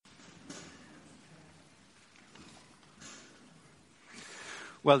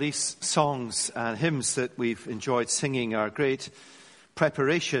Well, these songs and hymns that we've enjoyed singing are great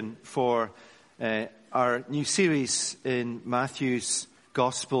preparation for our new series in Matthew's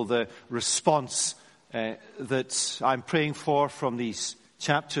Gospel, the response that I'm praying for from these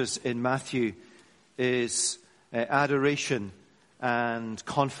chapters in Matthew is adoration and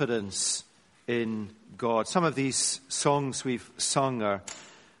confidence in God. Some of these songs we've sung are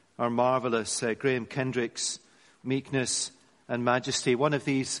marvelous. Graham Kendrick's Meekness and Majesty. One of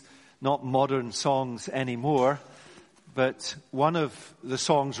these, not modern songs anymore, but one of the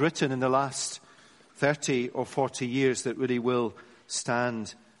songs written in the last 30 or 40 years that really will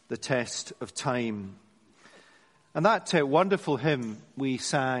stand the test of time. And that wonderful hymn we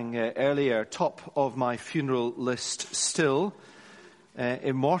sang earlier, top of my funeral list still,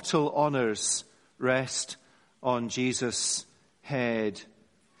 immortal honors rest on Jesus' head.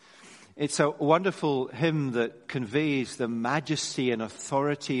 It's a wonderful hymn that conveys the majesty and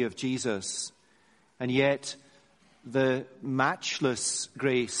authority of Jesus, and yet the matchless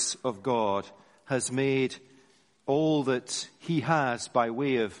grace of God has made all that he has by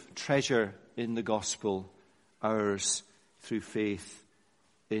way of treasure in the gospel ours through faith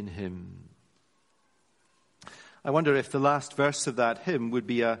in him. I wonder if the last verse of that hymn would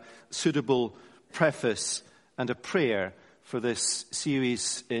be a suitable preface and a prayer for this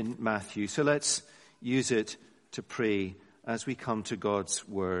series in Matthew. So let's use it to pray as we come to God's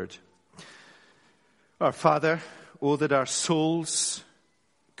word. Our Father, oh, that our souls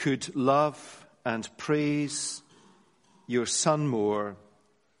could love and praise your Son more,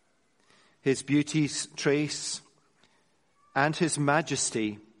 his beauties trace, and his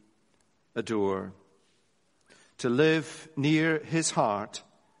majesty adore, to live near his heart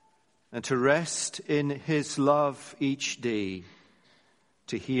and to rest in his love each day,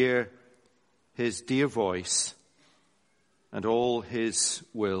 to hear his dear voice and all his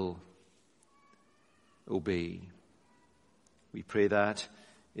will obey. We pray that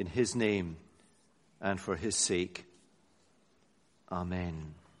in his name and for his sake.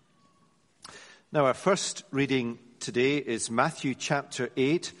 Amen. Now, our first reading today is Matthew chapter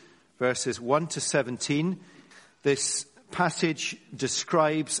 8, verses 1 to 17. This passage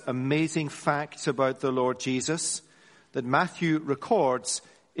describes amazing facts about the Lord Jesus that Matthew records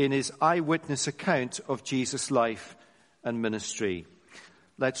in his eyewitness account of Jesus' life and ministry.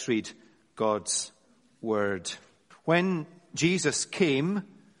 Let's read God's word. When Jesus came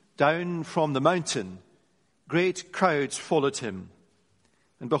down from the mountain, great crowds followed him.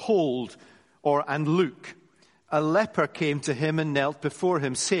 And behold, and look, a leper came to him and knelt before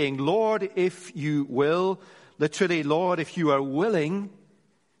him, saying, Lord, if you will, literally, Lord, if you are willing,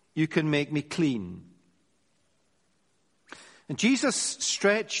 you can make me clean. And Jesus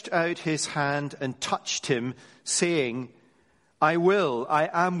stretched out his hand and touched him, saying, I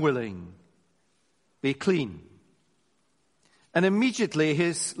am willing, be clean. And immediately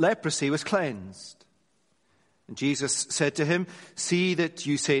his leprosy was cleansed. And Jesus said to him, see that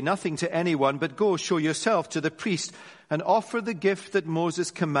you say nothing to anyone, but go show yourself to the priest and offer the gift that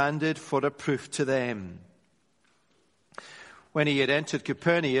Moses commanded for a proof to them. When he had entered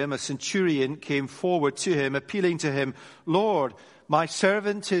Capernaum, a centurion came forward to him, appealing to him, Lord, my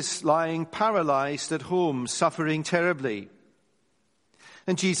servant is lying paralyzed at home, suffering terribly.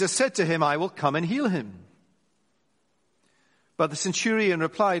 And Jesus said to him, I will come and heal him. But the centurion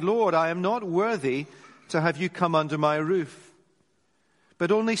replied, Lord, I am not worthy to have you come under my roof,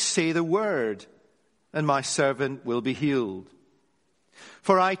 but only say the word, and my servant will be healed.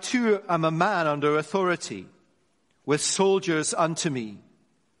 For I too am a man under authority, with soldiers unto me.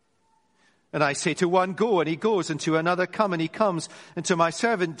 And I say to one, go, and he goes, and to another, come, and he comes, and to my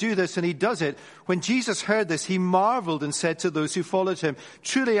servant, do this, and he does it. When Jesus heard this, he marveled and said to those who followed him,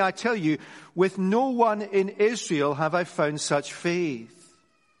 truly I tell you, with no one in Israel have I found such faith.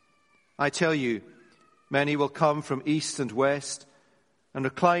 I tell you, many will come from east and west and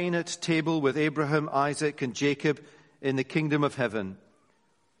recline at table with Abraham, Isaac, and Jacob in the kingdom of heaven,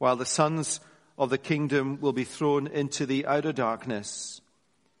 while the sons of the kingdom will be thrown into the outer darkness.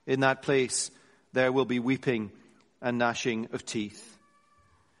 In that place there will be weeping and gnashing of teeth.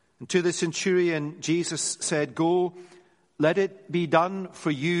 And to the centurion Jesus said, go, let it be done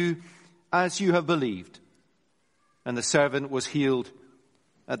for you as you have believed. And the servant was healed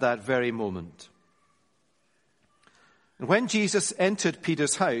at that very moment. And when Jesus entered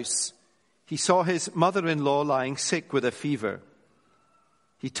Peter's house, he saw his mother-in-law lying sick with a fever.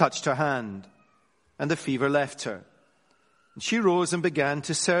 He touched her hand, and the fever left her. And she rose and began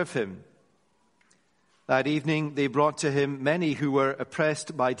to serve him. That evening they brought to him many who were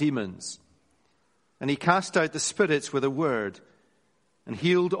oppressed by demons, and he cast out the spirits with a word, and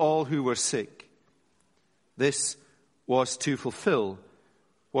healed all who were sick. This was to fulfill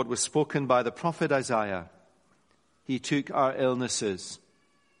what was spoken by the prophet Isaiah. He took our illnesses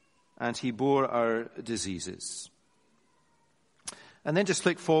and he bore our diseases. And then just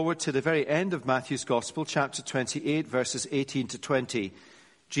flick forward to the very end of Matthew's Gospel, chapter 28, verses 18 to 20.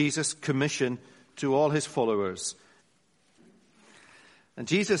 Jesus' commission to all his followers. And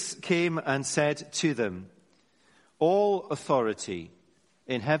Jesus came and said to them, "All authority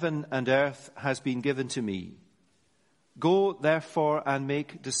in heaven and earth has been given to me. Go, therefore, and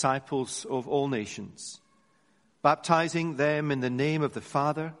make disciples of all nations, baptizing them in the name of the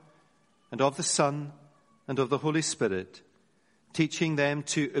Father and of the Son and of the Holy Spirit, teaching them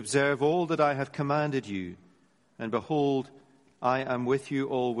to observe all that I have commanded you. And behold, I am with you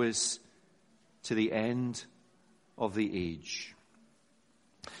always to the end of the age."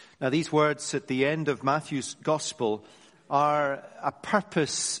 Now, these words at the end of Matthew's Gospel are a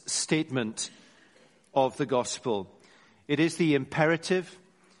purpose statement of the Gospel. It is the imperative,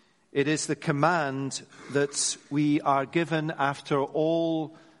 it is the command that we are given after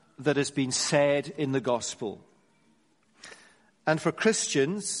all that has been said in the Gospel. And for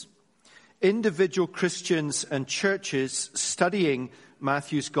Christians, individual Christians and churches studying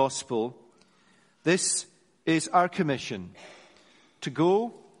Matthew's Gospel, this is our commission: to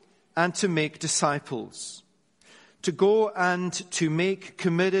go and to make disciples, to go and to make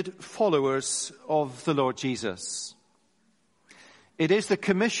committed followers of the Lord Jesus. It is the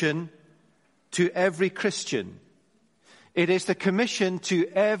commission to every Christian. It is the commission to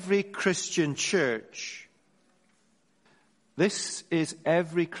every Christian church. This is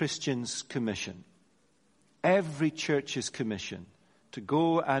every Christian's commission, every church's commission, to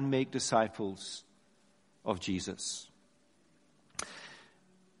go and make disciples of Jesus.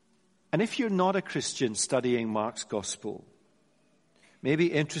 And if you're not a Christian studying Mark's Gospel,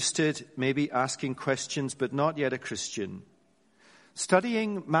 maybe interested, maybe asking questions, but not yet a Christian,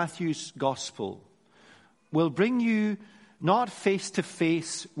 studying Matthew's Gospel will bring you not face to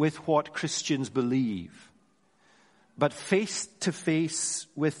face with what Christians believe, but face to face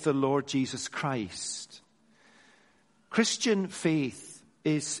with the Lord Jesus Christ. Christian faith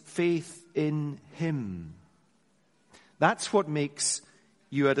is faith in him. That's what makes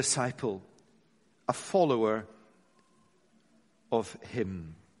you a disciple, a follower of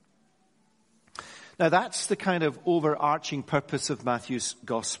him. Now, that's the kind of overarching purpose of Matthew's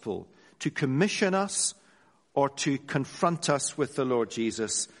Gospel, to commission us or to confront us with the Lord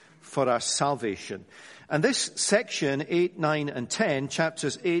Jesus for our salvation. And this section, 8, 9, and 10,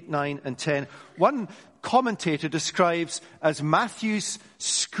 chapters 8, 9, and 10, one commentator describes as Matthew's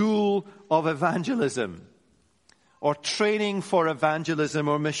school of evangelism, or training for evangelism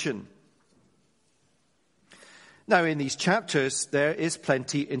or mission. Now, in these chapters, there is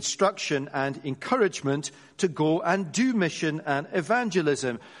plenty instruction and encouragement to go and do mission and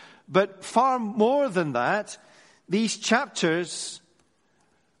evangelism. But far more than that, these chapters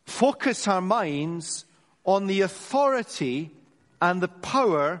focus our minds on the authority and the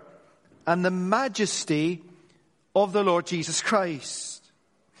power and the majesty of the Lord Jesus Christ.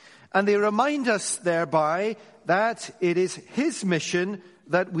 And they remind us thereby that it is his mission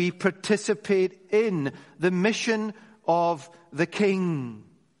that we participate in, the mission of the King.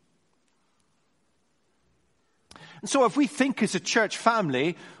 And so if we think as a church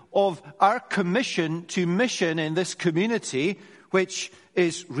family of our commission to mission in this community, which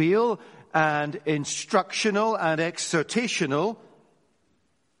is real and instructional and exhortational,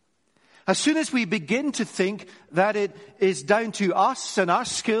 as soon as we begin to think that it is down to us and our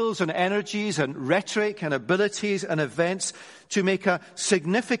skills and energies and rhetoric and abilities and events to make a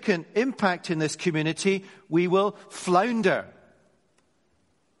significant impact in this community, we will flounder.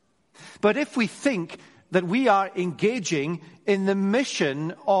 But if we think that we are engaging in the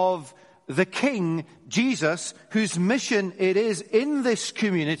mission of the King, Jesus, whose mission it is in this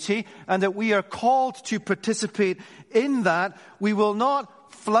community, and that we are called to participate in that, we will not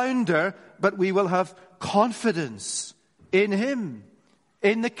flounder, but we will have confidence in him,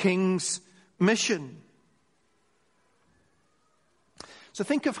 in the King's mission. So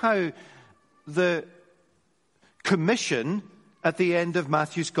think of how the commission at the end of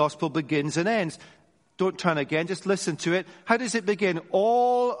Matthew's Gospel begins and ends. Don't turn again, just listen to it. How does it begin?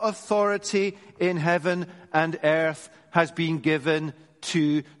 All authority in heaven and earth has been given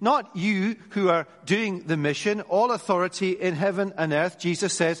to, not you who are doing the mission, all authority in heaven and earth,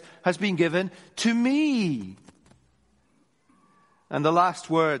 Jesus says, has been given to me. And the last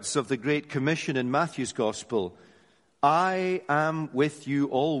words of the Great Commission in Matthew's Gospel, I am with you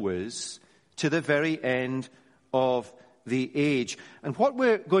always to the very end of the age. And what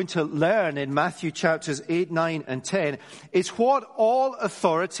we're going to learn in Matthew chapters 8, 9, and 10 is what all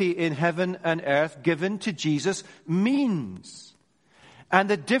authority in heaven and earth given to Jesus means, and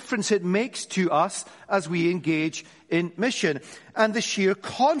the difference it makes to us as we engage in mission, and the sheer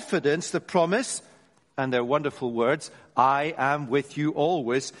confidence, the promise, and their wonderful words, I am with you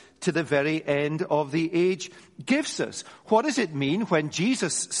always to the very end of the age, gives us. What does it mean when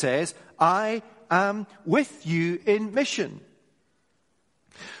Jesus says, I am with you in mission?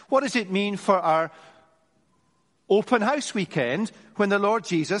 What does it mean for our open house weekend when the Lord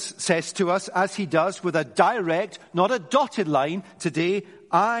Jesus says to us, as he does with a direct, not a dotted line today,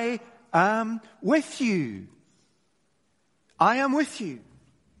 I am with you. I am with you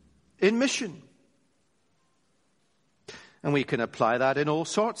in mission. And we can apply that in all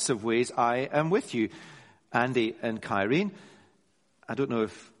sorts of ways. I am with you. Andy and Kyrene, I don't know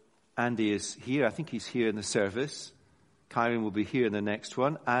if Andy is here. I think he's here in the service. Kyrene will be here in the next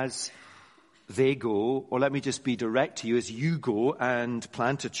one. As they go, or let me just be direct to you, as you go and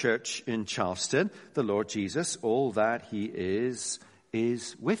plant a church in Charleston, the Lord Jesus, all that he is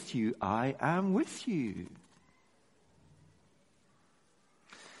with you. I am with you.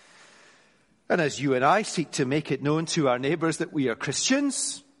 And as you and I seek to make it known to our neighbors that we are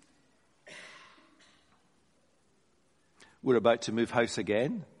Christians, we're about to move house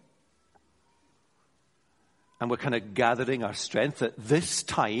again. And we're kind of gathering our strength that this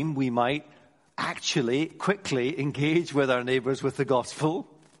time we might actually quickly engage with our neighbors with the gospel.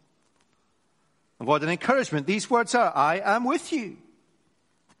 And what an encouragement these words are. I am with you.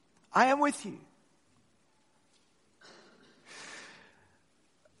 I am with you.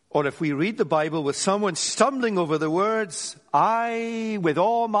 Or if we read the Bible with someone stumbling over the words, I, with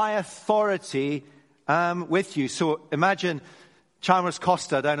all my authority, am with you. So imagine Chalmers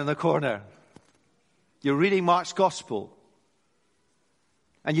Costa down in the corner. You're reading Mark's Gospel.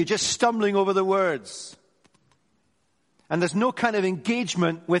 And you're just stumbling over the words. And there's no kind of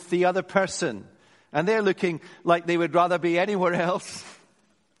engagement with the other person. And they're looking like they would rather be anywhere else.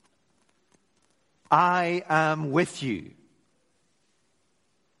 I am with you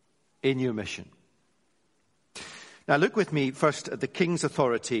in your mission. Now look with me first at the king's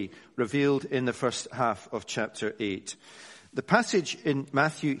authority revealed in the first half of chapter 8. The passage in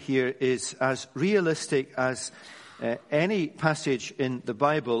Matthew here is as realistic as any passage in the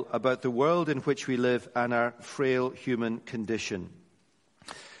Bible about the world in which we live and our frail human condition.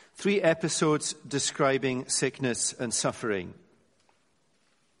 3 episodes describing sickness and suffering.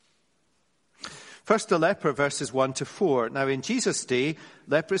 First, the leper, verses 1 to 4. Now, in Jesus' day,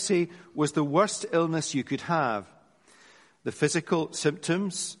 leprosy was the worst illness you could have. The physical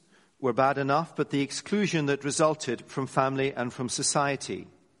symptoms were bad enough, but the exclusion that resulted from family and from society.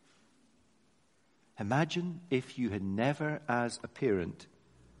 Imagine if you had never, as a parent,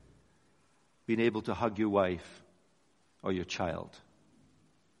 been able to hug your wife or your child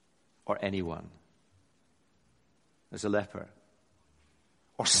or anyone as a leper,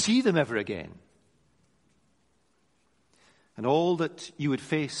 or see them ever again. And all that you would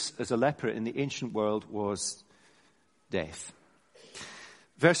face as a leper in the ancient world was death.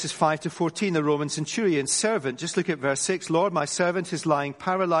 Verses 5 to 14, the Roman centurion's servant. Just look at verse 6. Lord, my servant is lying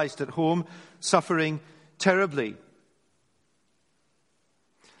paralyzed at home, suffering terribly.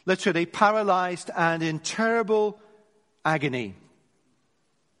 Literally paralyzed and in terrible agony.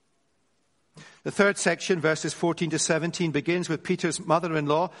 The third section, verses 14 to 17, begins with Peter's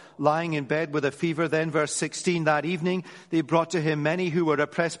mother-in-law lying in bed with a fever. Then verse 16, that evening they brought to him many who were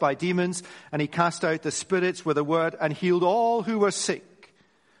oppressed by demons, and he cast out the spirits with a word and healed all who were sick.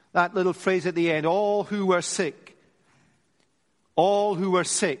 That little phrase at the end, all who were sick. All who were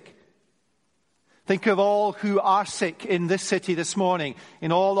sick. Think of all who are sick in this city this morning,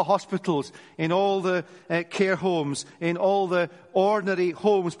 in all the hospitals, in all the care homes, in all the ordinary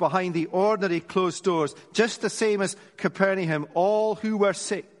homes behind the ordinary closed doors, just the same as Capernaum, all who were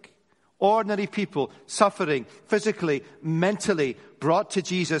sick, ordinary people suffering physically, mentally, brought to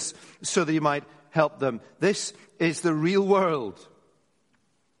Jesus so that he might help them. This is the real world.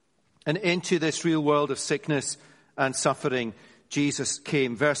 And into this real world of sickness and suffering, Jesus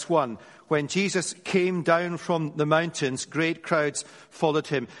came. Verse 1, when Jesus came down from the mountains, great crowds followed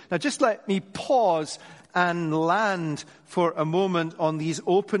him. Now just let me pause and land for a moment on these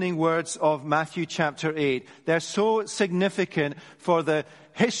opening words of Matthew chapter 8. They're so significant for the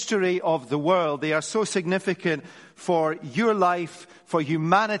history of the world. They are so significant for your life, for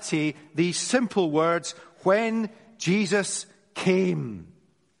humanity. These simple words, when Jesus came.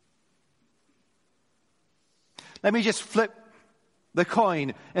 Let me just flip the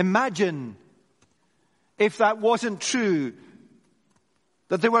coin. Imagine if that wasn't true,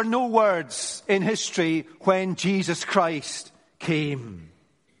 that there were no words in history when Jesus Christ came.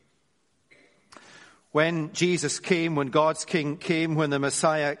 When Jesus came, when God's King came, when the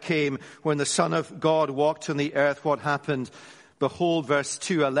Messiah came, when the Son of God walked on the earth, what happened? Behold, verse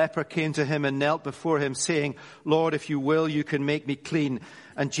 2, a leper came to him and knelt before him, saying, Lord, if you will, you can make me clean.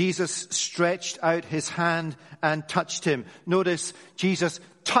 And Jesus stretched out his hand and touched him. Notice, Jesus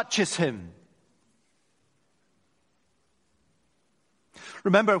touches him.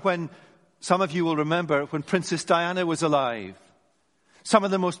 Remember when, some of you will remember, when Princess Diana was alive. Some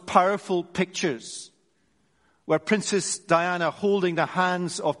of the most powerful pictures were Princess Diana holding the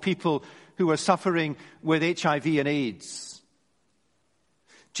hands of people who were suffering with HIV and AIDS.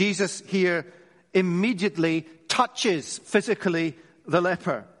 Jesus here immediately touches physically the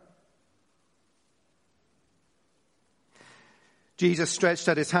leper. Jesus stretched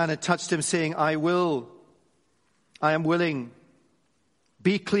out his hand and touched him, saying, I am willing,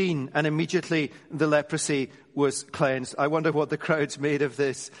 be clean. And immediately the leprosy was cleansed. I wonder what the crowds made of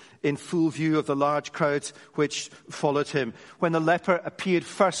this in full view of the large crowds which followed him. When the leper appeared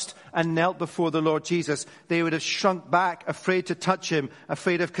first and knelt before the Lord Jesus, they would have shrunk back, afraid to touch him,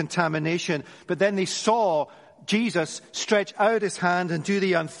 afraid of contamination. But then they saw Jesus stretch out his hand and do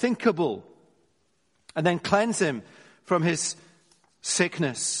the unthinkable, and then cleanse him from his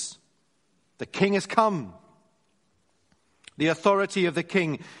sickness. The King has come. The authority of the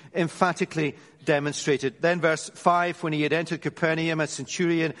King emphatically demonstrated. Then verse 5, when he had entered Capernaum, a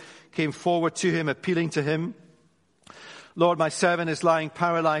centurion came forward to him, appealing to him. Lord, my servant is lying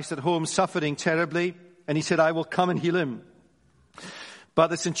paralyzed at home, suffering terribly. And he said, I will come and heal him. But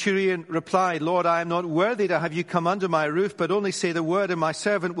the centurion replied, Lord, I am not worthy to have you come under my roof, but only say the word and my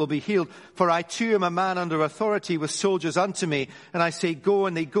servant will be healed. For I too am a man under authority with soldiers unto me. And I say, go,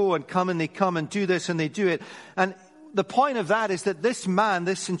 and they go, and come, and they come, and do this, and they do it. And the point of that is that this man,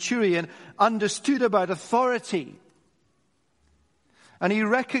 this centurion, understood about authority. And he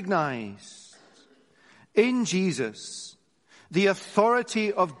recognized in Jesus the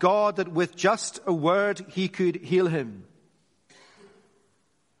authority of God, that with just a word he could heal him.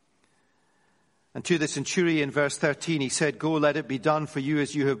 And to the centurion, verse 13, he said, go, let it be done for you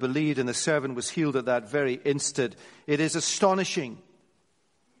as you have believed. And the servant was healed at that very instant. It is astonishing.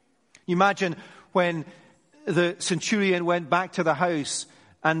 Imagine when the centurion went back to the house,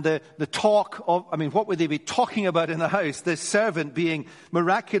 and the talk of, what would they be talking about in the house? This servant being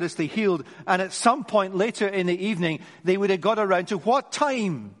miraculously healed. And at some point later in the evening, they would have got around to what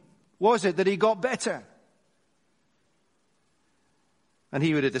time was it that he got better? And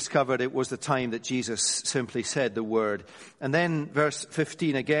he would have discovered it was the time that Jesus simply said the word. And then verse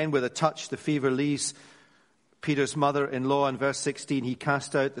 15, again, with a touch, the fever leaves Peter's mother-in-law. In verse 16, he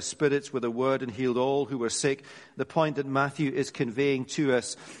cast out the spirits with a word and healed all who were sick. The point that Matthew is conveying to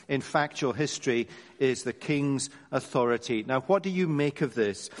us in factual history is the King's authority. Now, what do you make of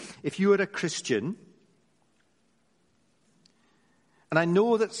this? If you are a Christian, and I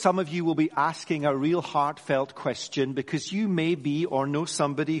know that some of you will be asking a real heartfelt question, because you may be or know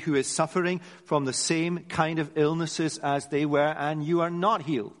somebody who is suffering from the same kind of illnesses as they were, and you are not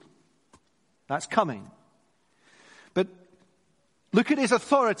healed. That's coming. But look at his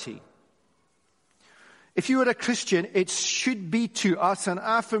authority. If you are a Christian, it should be to us an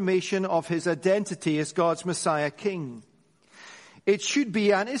affirmation of his identity as God's Messiah King. It should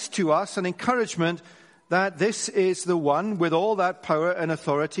be and is to us an encouragement that this is the one with all that power and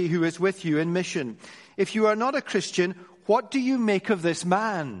authority who is with you in mission. If you are not a Christian, what do you make of this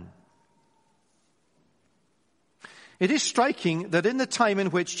man? It is striking that in the time in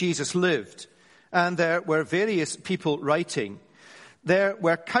which Jesus lived, and there were various people writing, there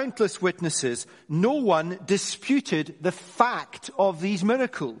were countless witnesses. No one disputed the fact of these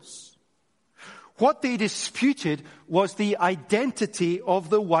miracles. What they disputed was the identity of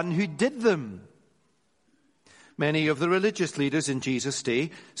the one who did them. Many of the religious leaders in Jesus' day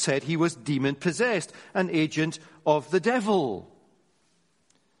said he was demon-possessed, an agent of the devil.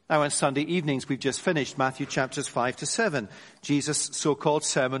 Now, on Sunday evenings, we've just finished Matthew chapters 5 to 7, Jesus' so-called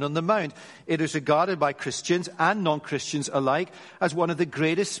Sermon on the Mount. It is regarded by Christians and non-Christians alike as one of the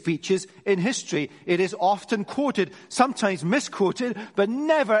greatest speeches in history. It is often quoted, sometimes misquoted, but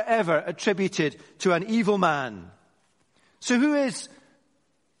never ever attributed to an evil man. So who is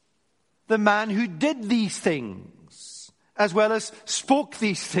the man who did these things, as well as spoke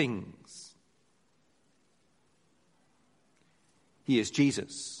these things? He is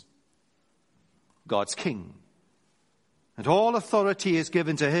Jesus, God's King. And all authority is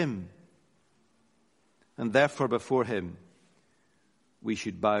given to him. And therefore before him we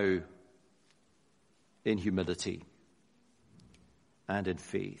should bow in humility and in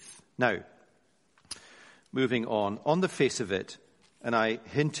faith. Now, moving on the face of it, and I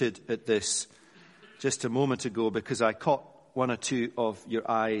hinted at this just a moment ago because I caught one or two of your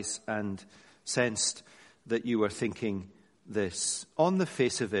eyes and sensed that you were thinking this. On the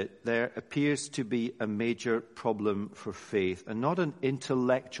face of it, there appears to be a major problem for faith, and not an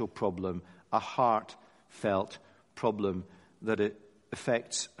intellectual problem, a heartfelt problem that it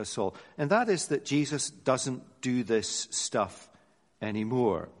affects us all. And that is that Jesus doesn't do this stuff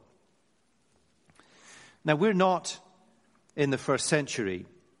anymore. Now, we're not in the first century,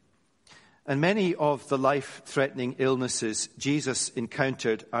 and many of the life-threatening illnesses Jesus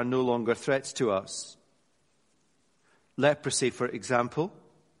encountered are no longer threats to us. Leprosy, for example,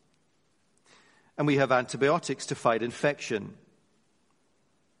 and we have antibiotics to fight infection.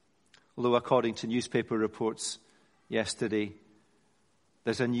 Although according to newspaper reports yesterday,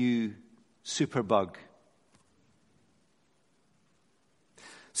 there's a new superbug.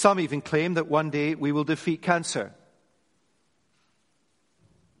 Some even claim that one day we will defeat cancer.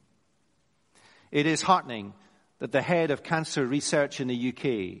 It is heartening that the head of cancer research in the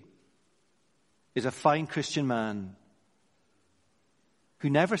UK is a fine Christian man who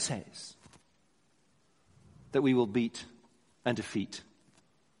never says that we will beat and defeat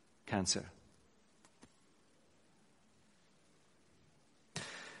cancer.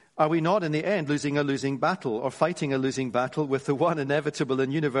 Are we not, in the end, losing a losing battle or fighting a losing battle with the one inevitable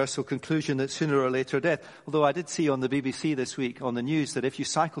and universal conclusion that sooner or later death? Although I did see on the BBC this week on the news that if you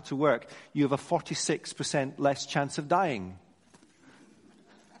cycle to work, you have a 46% less chance of dying.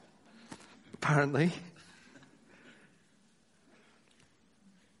 Apparently.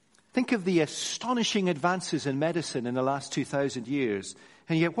 Think of the astonishing advances in medicine in the last 2,000 years.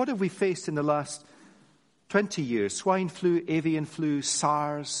 And yet what have we faced in the last 20 years? Swine flu, avian flu,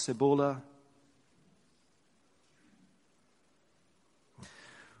 SARS, Ebola.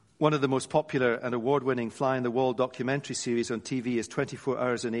 One of the most popular and award-winning fly-on-the-wall documentary series on TV is 24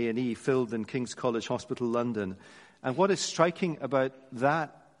 Hours in A&E, filmed in King's College Hospital, London. And what is striking about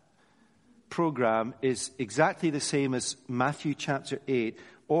that program is exactly the same as Matthew chapter 8.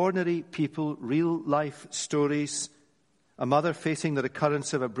 Ordinary people, real-life stories. A mother facing the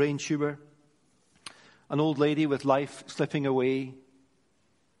recurrence of a brain tumor. An old lady with life slipping away.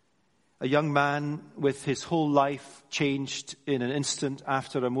 A young man with his whole life changed in an instant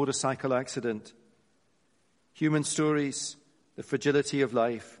after a motorcycle accident. Human stories, the fragility of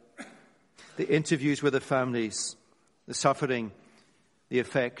life, the interviews with the families, the suffering, the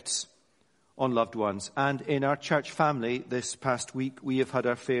effects on loved ones. And in our church family this past week, we have had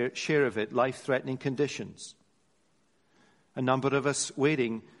our fair share of it, life-threatening conditions. A number of us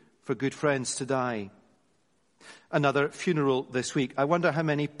waiting for good friends to die. Another funeral this week. I wonder how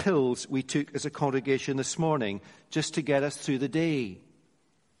many pills we took as a congregation this morning just to get us through the day.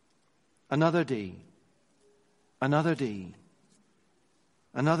 Another day. Another day.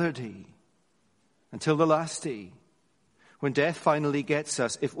 Another day. Until the last day. When death finally gets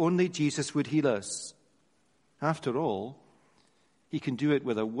us, if only Jesus would heal us. After all, he can do it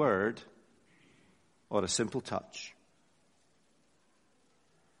with a word or a simple touch.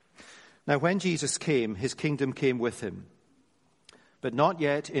 Now, when Jesus came, his kingdom came with him, but not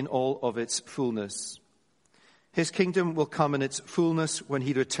yet in all of its fullness. His kingdom will come in its fullness when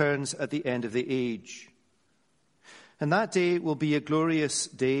he returns at the end of the age. And that day will be a glorious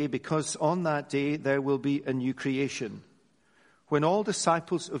day because on that day there will be a new creation, when all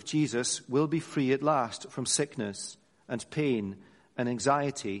disciples of Jesus will be free at last from sickness and pain and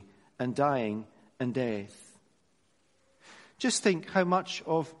anxiety and dying and death. Just think how much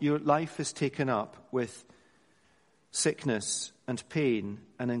of your life is taken up with sickness and pain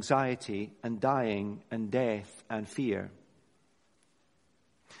and anxiety and dying and death and fear.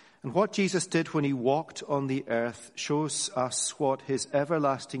 And what Jesus did when he walked on the earth shows us what his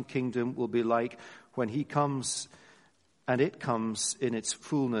everlasting kingdom will be like when he comes, and it comes in its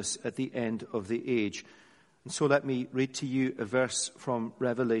fullness at the end of the age. And so let me read to you a verse from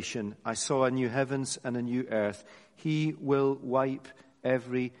Revelation. I saw a new heavens and a new earth. He will wipe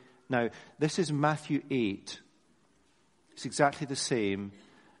every... Now, this is Matthew 8. It's exactly the same.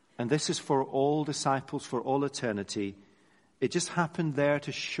 And this is for all disciples for all eternity. It just happened there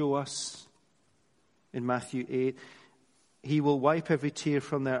to show us in Matthew 8. He will wipe every tear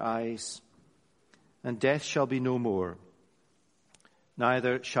from their eyes, and death shall be no more.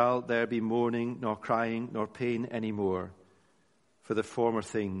 Neither shall there be mourning, nor crying, nor pain any more, for the former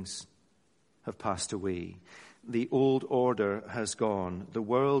things have passed away. The old order has gone. The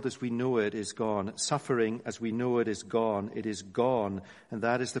world as we know it is gone. Suffering as we know it is gone. It is gone. And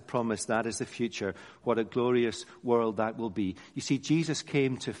that is the promise. That is the future. What a glorious world that will be. You see, Jesus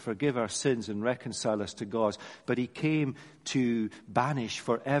came to forgive our sins and reconcile us to God. But he came to banish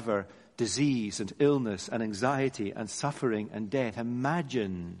forever disease and illness and anxiety and suffering and death.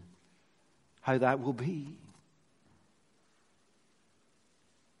 Imagine how that will be.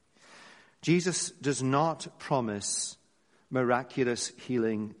 Jesus does not promise miraculous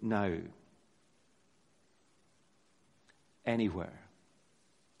healing now, anywhere.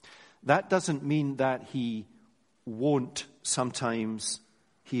 That doesn't mean that he won't sometimes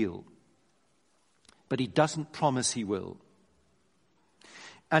heal, but he doesn't promise he will.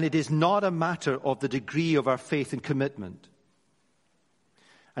 And it is not a matter of the degree of our faith and commitment.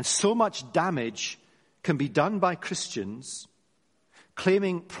 And so much damage can be done by Christians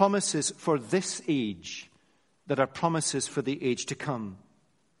claiming promises for this age that are promises for the age to come.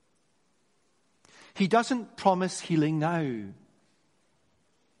 He doesn't promise healing now.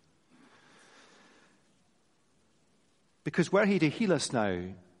 Because were he to heal us now,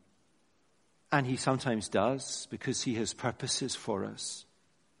 and he sometimes does, because he has purposes for us,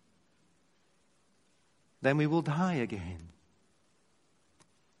 then we will die again.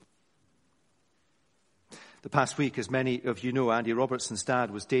 The past week, as many of you know, Andy Robertson's dad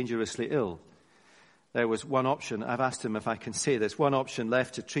was dangerously ill. There was one option. I've asked him if I can say this. One option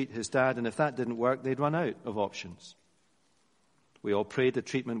left to treat his dad, and if that didn't work, they'd run out of options. We all prayed the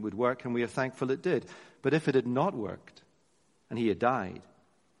treatment would work, and we are thankful it did. But if it had not worked, and he had died,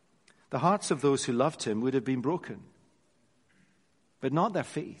 the hearts of those who loved him would have been broken. But not their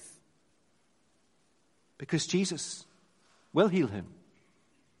faith. Because Jesus will heal him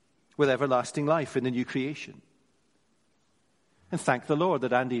with everlasting life in the new creation. And thank the Lord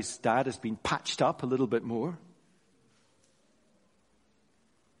that Andy's dad has been patched up a little bit more.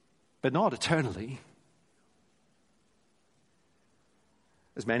 But not eternally.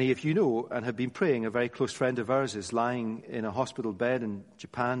 As many of you know and have been praying, a very close friend of ours is lying in a hospital bed in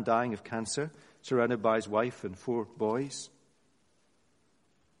Japan, dying of cancer, surrounded by his wife and 4 boys.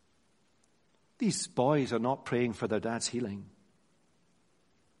 These boys are not praying for their dad's healing.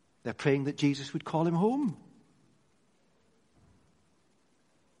 They're praying that Jesus would call him home.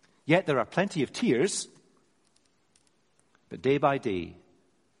 Yet there are plenty of tears, but day by day,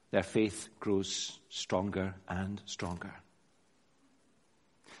 their faith grows stronger and stronger.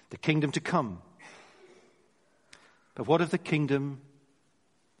 The kingdom to come. But what of the kingdom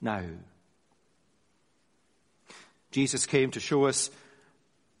now? Jesus came to show us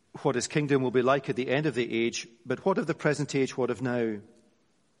what his kingdom will be like at the end of the age, but what of the present age, what of now?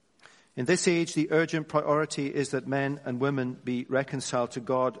 In this age, the urgent priority is that men and women be reconciled to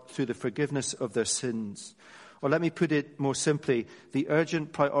God through the forgiveness of their sins. Or let me put it more simply, the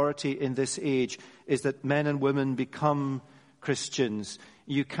urgent priority in this age is that men and women become Christians.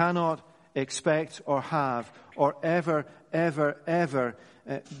 You cannot expect or have or ever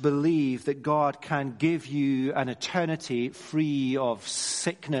believe that God can give you an eternity free of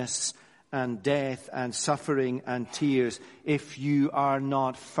sickness and death and suffering and tears if you are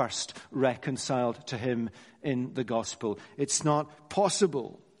not first reconciled to him in the gospel. It's not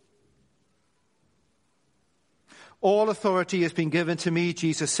possible. All authority has been given to me,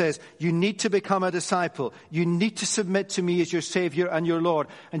 Jesus says. You need to become a disciple. You need to submit to me as your Savior and your Lord.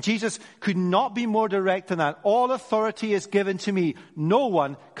 And Jesus could not be more direct than that. All authority is given to me. No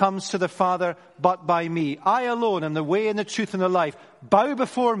one comes to the Father but by me. I alone am the way and the truth and the life. Bow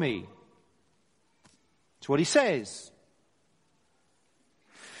before me. That's what he says.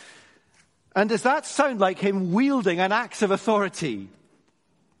 And does that sound like him wielding an axe of authority?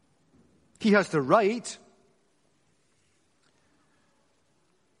 He has the right.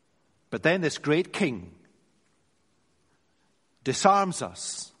 But then this great king disarms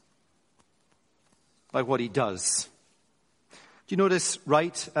us by what he does. Do you notice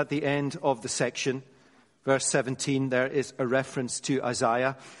right at the end of the section, verse 17, there is a reference to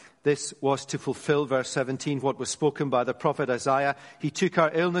Isaiah. This was to fulfill, verse 17, what was spoken by the prophet Isaiah. He took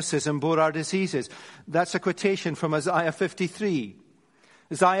our illnesses and bore our diseases. That's a quotation from Isaiah 53.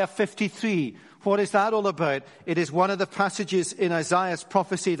 Isaiah 53. What is that all about? It is one of the passages in Isaiah's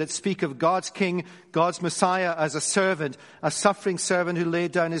prophecy that speak of God's king, God's Messiah as a servant, a suffering servant who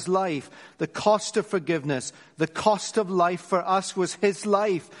laid down his life. The cost of forgiveness, the cost of life for us was his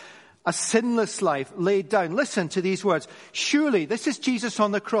life. A sinless life laid down. Listen to these words. Surely, this is Jesus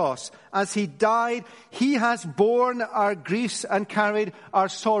on the cross. As he died, he has borne our griefs and carried our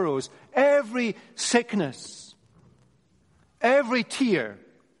sorrows. Every sickness, every tear,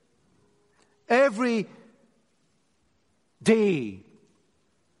 every day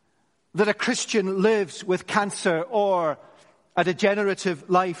that a Christian lives with cancer or a degenerative,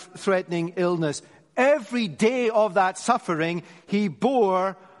 life-threatening illness, every day of that suffering he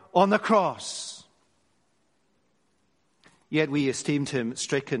bore on the cross. Yet we esteemed him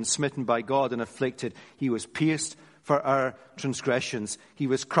stricken, smitten by God, and afflicted. He was pierced for our transgressions. He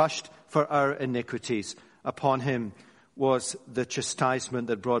was crushed for our iniquities. Upon him was the chastisement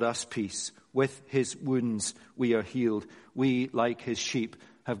that brought us peace. With his wounds we are healed. We, like his sheep,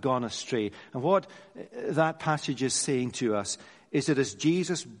 have gone astray. And what that passage is saying to us is that as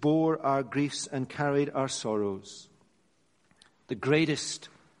Jesus bore our griefs and carried our sorrows, the greatest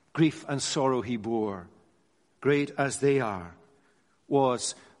grief and sorrow he bore, great as they are,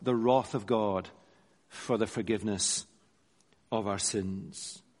 was the wrath of God for the forgiveness of our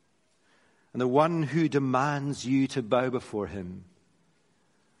sins. And the one who demands you to bow before him,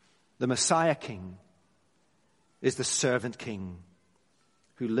 the Messiah King, is the servant king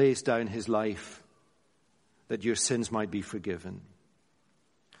who lays down his life that your sins might be forgiven.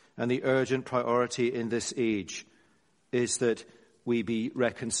 And the urgent priority in this age is that we be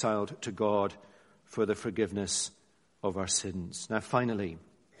reconciled to God for the forgiveness of our sins. Now, finally,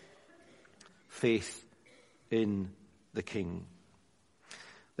 faith in the King.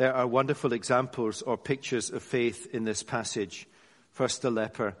 There are wonderful examples or pictures of faith in this passage. First, the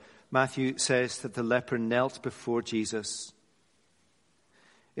leper. Matthew says that the leper knelt before Jesus.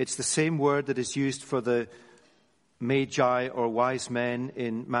 It's the same word that is used for the magi or wise men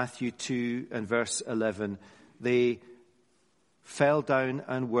in Matthew 2 and verse 11. They fell down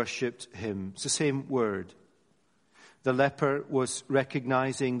and worshipped him. It's the same word. The leper was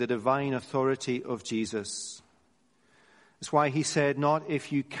recognizing the divine authority of Jesus. That's why he said, not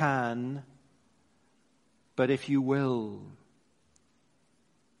if you can, but if you will.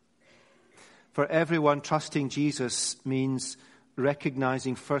 For everyone, trusting Jesus means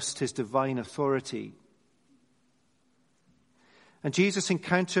recognizing first his divine authority. And Jesus'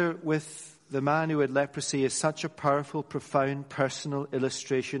 encounter with the man who had leprosy is such a powerful, profound, personal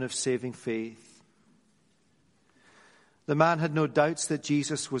illustration of saving faith. The man had no doubts that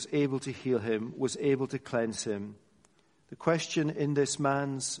Jesus was able to heal him, was able to cleanse him. The question in this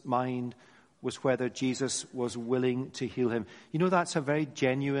man's mind was whether Jesus was willing to heal him. You know, that's a very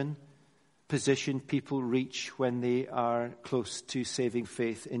genuine position people reach when they are close to saving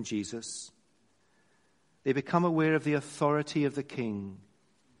faith in Jesus. They become aware of the authority of the King,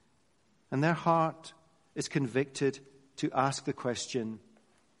 and their heart is convicted to ask the question,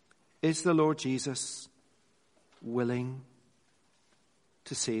 is the Lord Jesus willing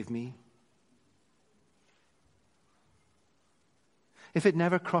to save me? If it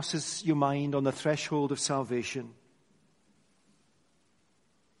never crosses your mind on the threshold of salvation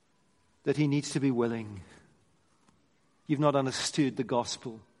that he needs to be willing, you've not understood the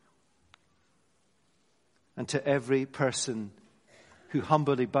gospel. And to every person who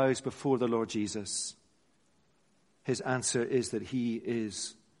humbly bows before the Lord Jesus, his answer is that he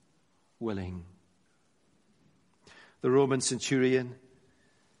is willing. The Roman centurion,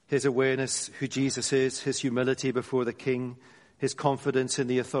 his awareness who Jesus is, his humility before the King, his confidence in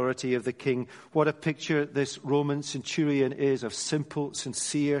the authority of the King. What a picture this Roman centurion is of simple,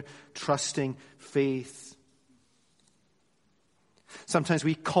 sincere, trusting faith. Sometimes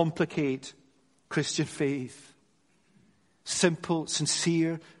we complicate Christian faith. Simple,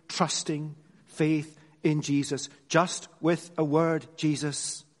 sincere, trusting faith in Jesus. Just with a word,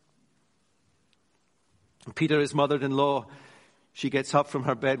 Jesus. Peter, his mother-in-law, she gets up from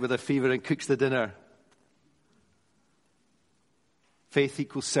her bed with a fever and cooks the dinner. Faith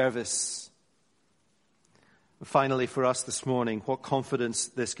equals service. And finally, for us this morning, what confidence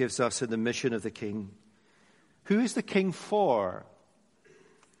this gives us in the mission of the King. Who is the King for?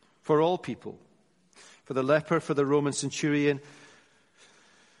 For all people. For the leper, for the Roman centurion,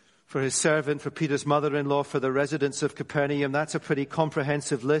 for his servant, for Peter's mother-in-law, for the residents of Capernaum. That's a pretty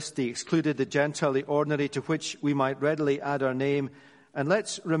comprehensive list. The excluded, the Gentile, the ordinary, to which we might readily add our name. And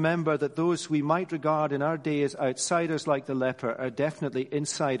let's remember that those we might regard in our day as outsiders like the leper are definitely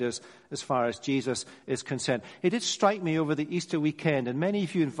insiders as far as Jesus is concerned. It did strike me over the Easter weekend, and many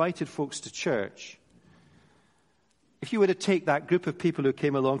of you invited folks to church. If you were to take that group of people who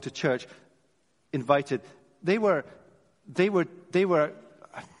came along to church, invited, they were,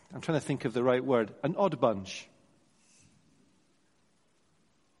 I'm trying to think of the right word, an odd bunch.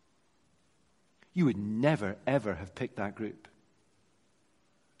 You would never, ever have picked that group.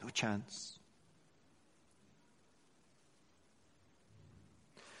 No chance.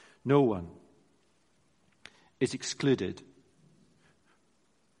 No one is excluded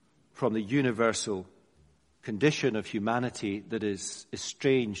from the universal condition of humanity that is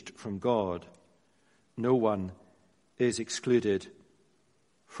estranged from God, no one is excluded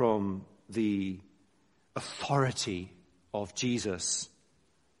from the authority of Jesus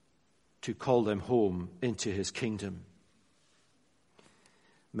to call them home into his kingdom.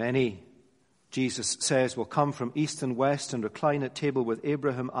 Many, Jesus says, will come from east and west and recline at table with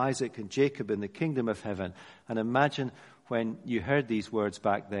Abraham, Isaac, and Jacob in the kingdom of heaven. And imagine when you heard these words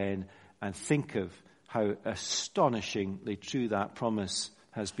back then and think of how astonishingly true that promise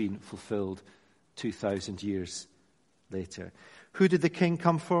has been fulfilled 2,000 years later. Who did the king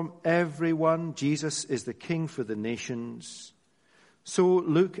come from? Everyone. Jesus is the king for the nations. So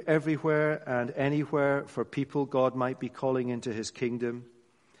look everywhere and anywhere for people God might be calling into his kingdom.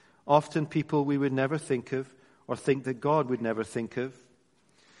 Often people we would never think of or think that God would never think of.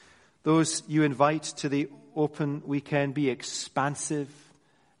 Those you invite to the open weekend, be expansive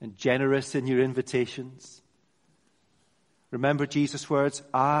and generous in your invitations. Remember Jesus' words,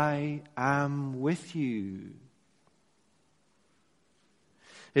 I am with you.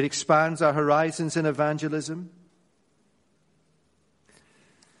 It expands our horizons in evangelism.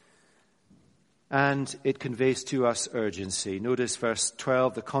 And it conveys to us urgency. Notice verse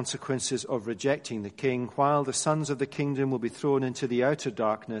 12, the consequences of rejecting the king. While the sons of the kingdom will be thrown into the outer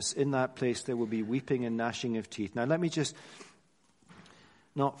darkness, in that place there will be weeping and gnashing of teeth. Now let me just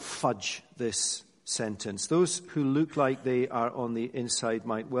not fudge this sentence. Those who look like they are on the inside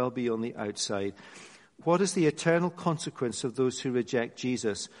might well be on the outside. What is the eternal consequence of those who reject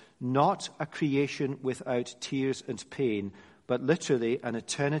Jesus? Not a creation without tears and pain, but literally an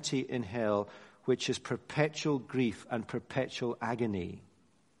eternity in hell, which is perpetual grief and perpetual agony.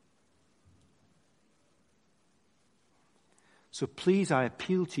 So please, I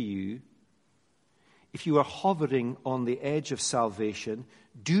appeal to you, if you are hovering on the edge of salvation,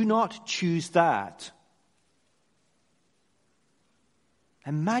 do not choose that.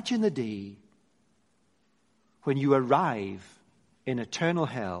 Imagine the day when you arrive in eternal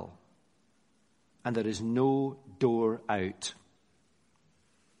hell and there is no door out.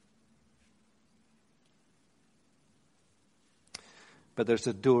 But there's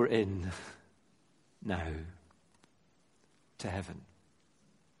a door in now to heaven.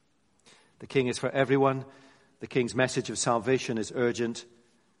 The king is for everyone. The king's message of salvation is urgent.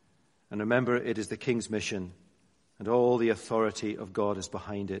 And remember, it is the king's mission, and all the authority of God is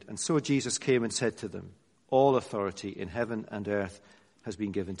behind it. And so Jesus came and said to them, all authority in heaven and earth has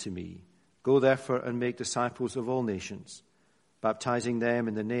been given to me. Go therefore and make disciples of all nations, baptizing them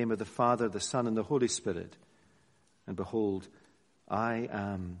in the name of the Father, the Son, and the Holy Spirit. And behold, I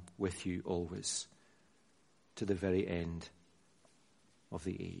am with you always to the very end of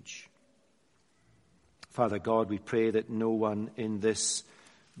the age. Father God, we pray that no one in this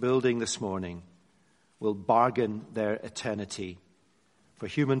building this morning will bargain their eternity for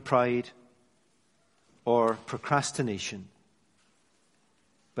human pride or procrastination,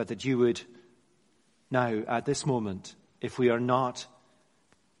 but that you would now, at this moment, if we are not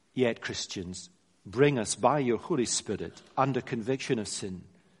yet Christians, bring us by your Holy Spirit under conviction of sin,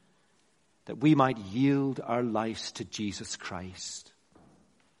 that we might yield our lives to Jesus Christ.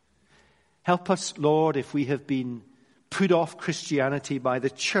 Help us, Lord, if we have been put off Christianity by the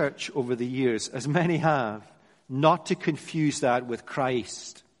church over the years, as many have, not to confuse that with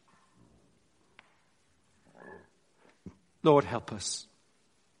Christ. Lord, help us,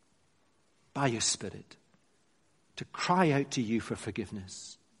 by your Spirit, to cry out to you for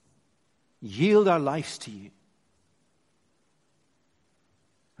forgiveness. Yield our lives to you.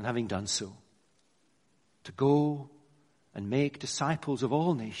 And having done so, to go and make disciples of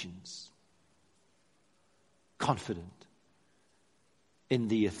all nations, confident in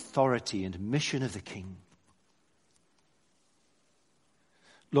the authority and mission of the King.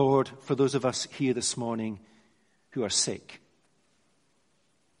 Lord, for those of us here this morning who are sick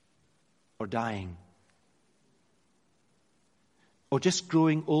or dying, or just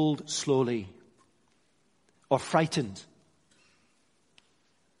growing old slowly, or frightened.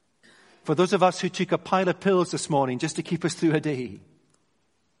 For those of us who took a pile of pills this morning just to keep us through a day.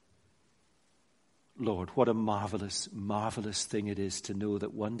 Lord, what a marvelous, marvelous thing it is to know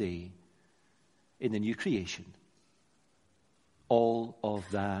that one day, in the new creation, all of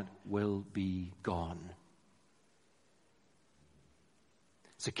that will be gone.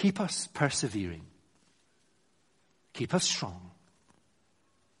 So keep us persevering. Keep us strong.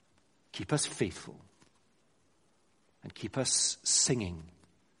 Keep us faithful, and keep us singing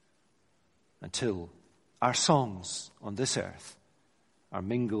until our songs on this earth are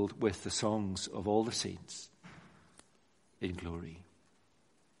mingled with the songs of all the saints in glory.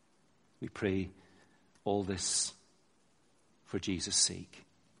 We pray All this for Jesus' sake.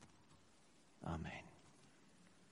 Amen.